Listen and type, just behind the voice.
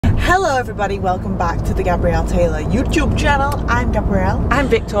Hello everybody, welcome back to the Gabrielle Taylor YouTube channel. I'm Gabrielle. I'm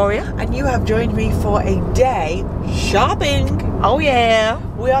Victoria. And you have joined me for a day shopping. Oh yeah.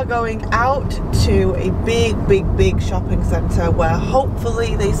 We are going out to a big shopping centre where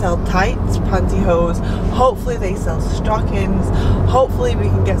hopefully they sell tights, pantyhose, hopefully they sell stockings, hopefully we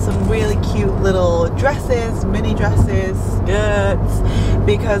can get some really cute little dresses, mini dresses, skirts,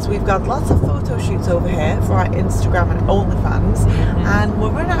 because we've got lots of photo shoots over here for our Instagram and OnlyFans, and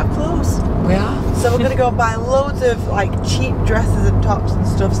we're running out of clothes. We are. So we're going to go buy loads of like cheap dresses and tops and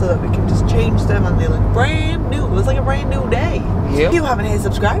stuff so that we can just change them and they look brand new. It's like a brand new day. Yep. If you haven't hit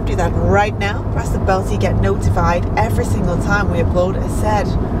subscribe, do that right now. Press the bell so you get notified every single time we upload a said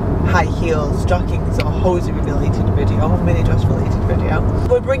high heels, stockings or hosiery related video or mini dress related video.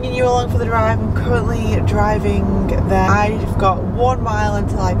 We're bringing you along for the drive. I'm currently driving there. I've got 1 mile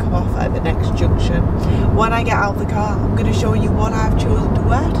until I come off at the next junction. When I get out of the car, I'm going to show you what I've chosen to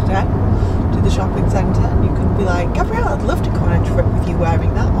wear today to the shopping centre, and you can be like, Gabrielle, I'd love to go on a trip with you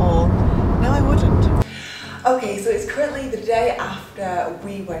wearing that, or no, I wouldn't. Okay, so it's currently the day after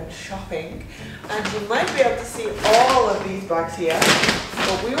we went shopping, and you might be able to see all of these bags here,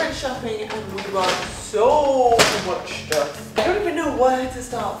 but we went shopping and we bought so much stuff. I don't even know where to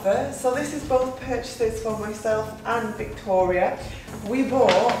start first. So this is both purchases for myself and Victoria. We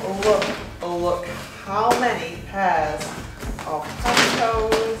bought, look how many pairs of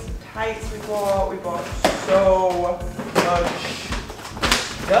pantyhose, tights we bought so much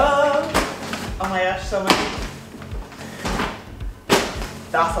stuff. Oh my gosh, so many.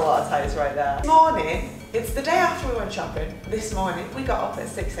 That's a lot of tights right there. This morning, it's the day after we went shopping. This morning, we got up at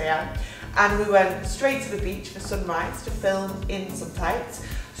 6 AM and we went straight to the beach for sunrise to film in some tights.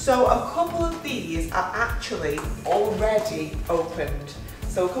 So a couple of these are actually already opened.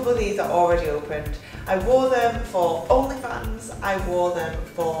 So a couple of these are already opened. I wore them for OnlyFans, I wore them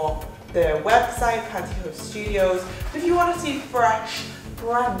for the website, Pantyhose Studios. But if you want to see fresh,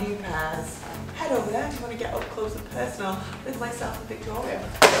 brand new pairs, head over there if you want to get up close and personal with myself and Victoria.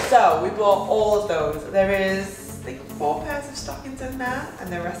 So we bought all of those. There is, I think, 4 pairs of stockings in there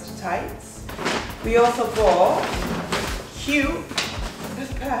and the rest are tights. We also bought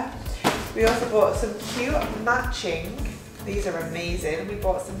there's a pair. We also bought some cute matching, these are amazing. We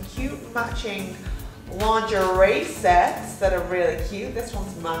bought some cute matching lingerie sets that are really cute. This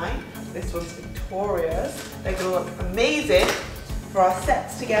one's mine, this one's Victoria's. They're going to look amazing for our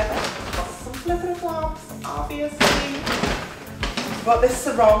sets together. Got some flip-flops, obviously. Got this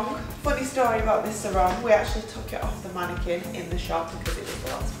sarong. Funny story about this sarong. We actually took it off the mannequin in the shop because it was the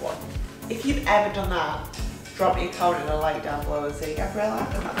last one. If you've ever done that, drop me a comment and a like down below and say, Gabrielle,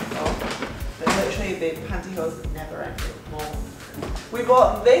 I've done that before. But literally the pantyhose never ended more. We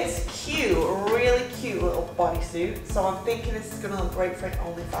bought this really cute little bodysuit. So I'm thinking this is going to look great for an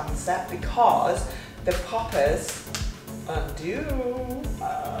OnlyFans set because the poppers undo.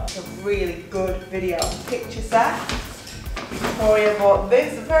 It's a really good video picture set. Victoria bought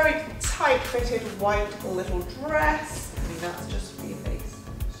this very tight fitted white little dress. I mean, that's just for your face.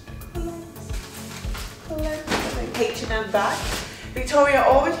 H&M bag. Victoria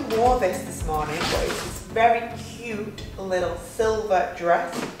already wore this morning, but it's this very cute little silver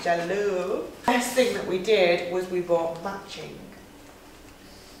dress, which I love. The best thing that we did was we bought matching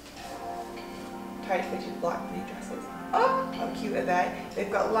tight fitted black mini dresses. Oh, how cute are they?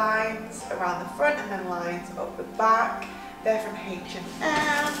 They've got lines around the front and then lines up the back. They're from H&M.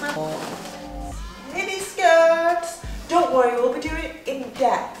 Mini skirts. Don't worry, we'll be doing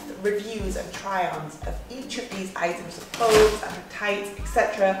in-depth reviews and try-ons of each of these items of clothes and tights,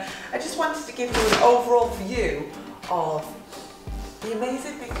 etc. I just wanted to give you an overall view of the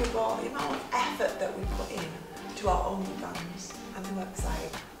amazing thing we bought, the amount of effort that we put in to our OnlyFans and the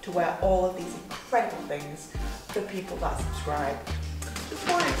website to wear all of these incredible things for people that subscribe. Just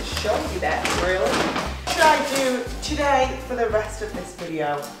wanted to show you that, really. What should I do today for the rest of this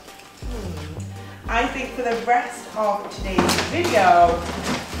video? I think for the rest of today's video,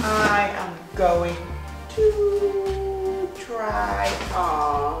 I am going to try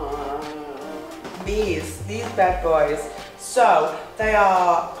on these bad boys. So they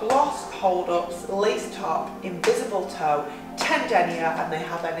are gloss hold-ups, lace top, invisible toe, 10 denier, and they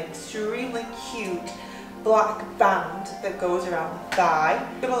have an extremely cute black band that goes around the thigh.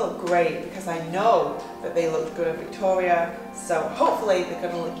 It's gonna look great because I know that they looked good on Victoria, so hopefully they're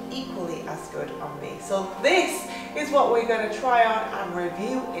gonna look equally as good on me. So this is what we're gonna try on and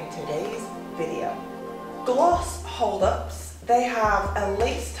review in today's video. Gloss hold-ups. They have a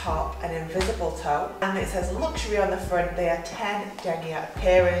lace top, an invisible toe, and it says luxury on the front. They are 10 denier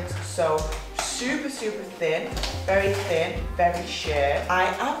appearance, so super thin, very sheer. I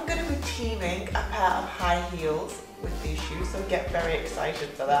am going to teaming a pair of high heels with these shoes, so get very excited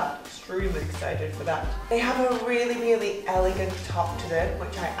for that, extremely excited for that. They have a really elegant top to them,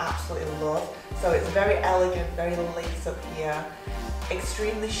 which I absolutely love. So it's very elegant, very lace up here,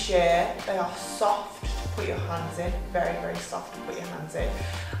 extremely sheer. They are soft to put your hands in, very soft to put your hands in.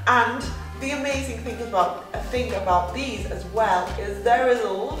 And the amazing thing about these as well is there is a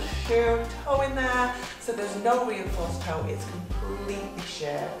little sheer toe in there, so there's no reinforced toe, it's completely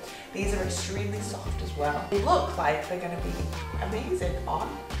sheer. These are extremely soft as well. They look like they're going to be amazing on.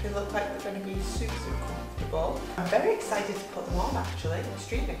 They look like they're going to be super comfortable. I'm very excited to put them on actually,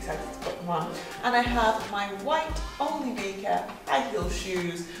 extremely excited to put them on. And I have my white Only Maker high heel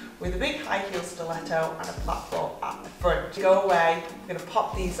shoes with a big high heel stiletto and a platform at the front. To go away, I'm going to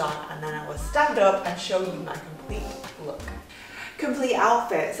pop these on and then I will stand up and show you my complete look. Complete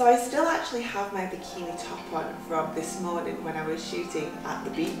outfit. So I still actually have my bikini top on from this morning when I was shooting at the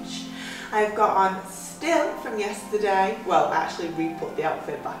beach. I've got on still from yesterday, well I actually re-put the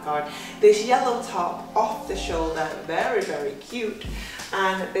outfit back on, this yellow top off the shoulder, very cute,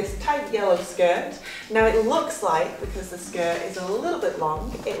 and this tight yellow skirt. Now it looks like, because the skirt is a little bit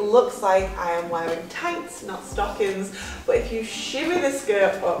long, it looks like I am wearing tights, not stockings, but if you shimmy the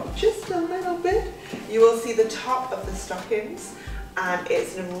skirt up just a little bit, you will see the top of the stockings. And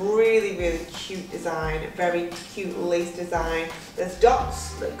it's a really cute design, very cute lace design. There's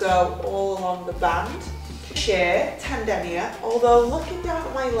dots that go all along the band. Sheer tendenia, although looking down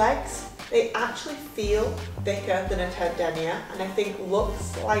at my legs, they actually feel thicker than a tendenia, and I think look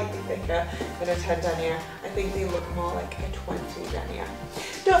slightly thicker than a tendenia. I think they look more like a 20 denia.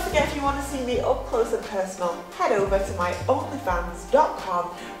 Don't forget, if you want to see me up close and personal, head over to my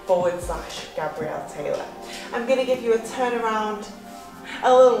onlyfans.com/Gabrielle Taylor. I'm going to give you a turnaround,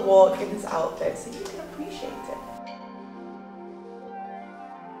 a little walk in this outfit so you can appreciate it.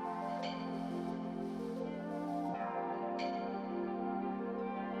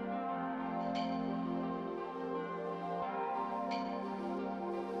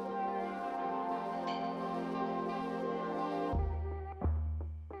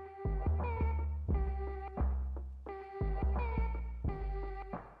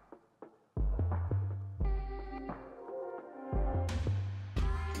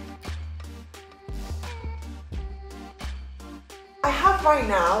 I have right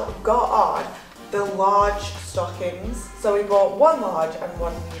now got on the large stockings. So we bought one large and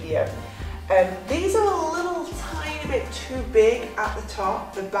one medium. These are a little tiny bit too big at the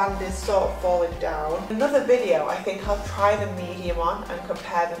top. The band is sort of falling down. In another video, I think I'll try the medium on and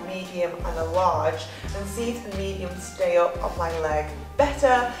compare the medium and the large and see if the medium stay up on my leg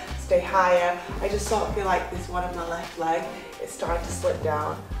better, stay higher. I just sort of feel like this one on my left leg is starting to slip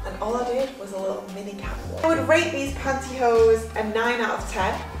down, and all I did was a little mini catwalk. I would rate these pantyhose a 9 out of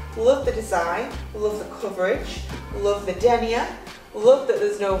 10. Love the design, love the coverage, love the denier, love that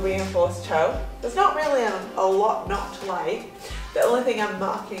there's no reinforced toe. There's not really a lot not to like. The only thing I'm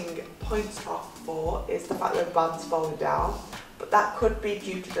marking points off for is the fact that the band's falling down, but that could be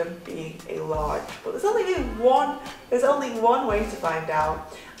due to them being a large. But there's only one way to find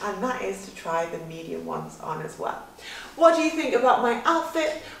out, and that is to try the medium ones on as well. What do you think about my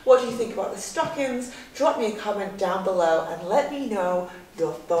outfit? What do you think about the stockings? Drop me a comment down below and let me know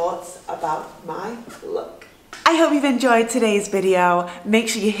your thoughts about my look. I hope you've enjoyed today's video. Make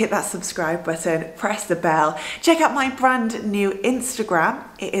sure you hit that subscribe button, press the bell. Check out my brand new Instagram.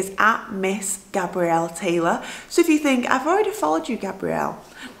 It is at Miss Gabrielle Taylor. So if you think, I've already followed you, Gabrielle.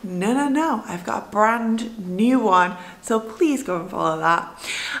 No, I've got a brand new one. So please go and follow that.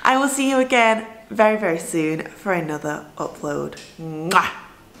 I will see you again very soon for another upload. Mwah!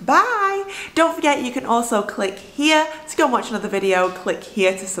 Bye! Don't forget, you can also click here to go and watch another video. Click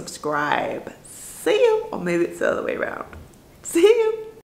here to subscribe. See you, or maybe it's the other way around. See you.